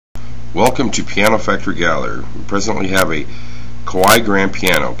Welcome to Piano Factory Gallery. We presently have a Kawai grand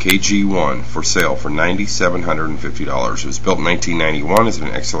piano KG1 for sale for $9,750. It was built in 1991, is in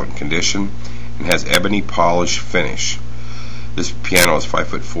excellent condition, and has ebony polish finish. This piano is 5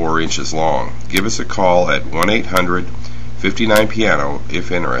 foot 4 inches long. Give us a call at 1-800-59-PIANO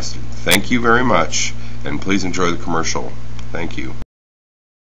if interested. Thank you very much, and please enjoy the commercial. Thank you.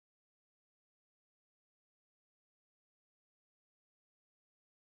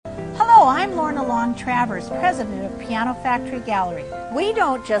 Hello, I'm Lorna Long Travers, president of Piano Factory Gallery. We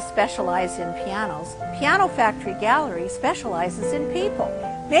don't just specialize in pianos. Piano Factory Gallery specializes in people,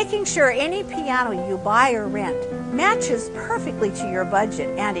 making sure any piano you buy or rent matches perfectly to your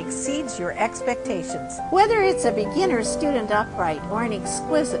budget and exceeds your expectations. Whether it's a beginner student upright or an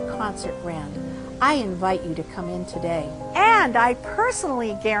exquisite concert grand, I invite you to come in today. And I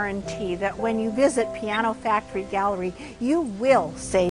personally guarantee that when you visit Piano Factory Gallery, you will save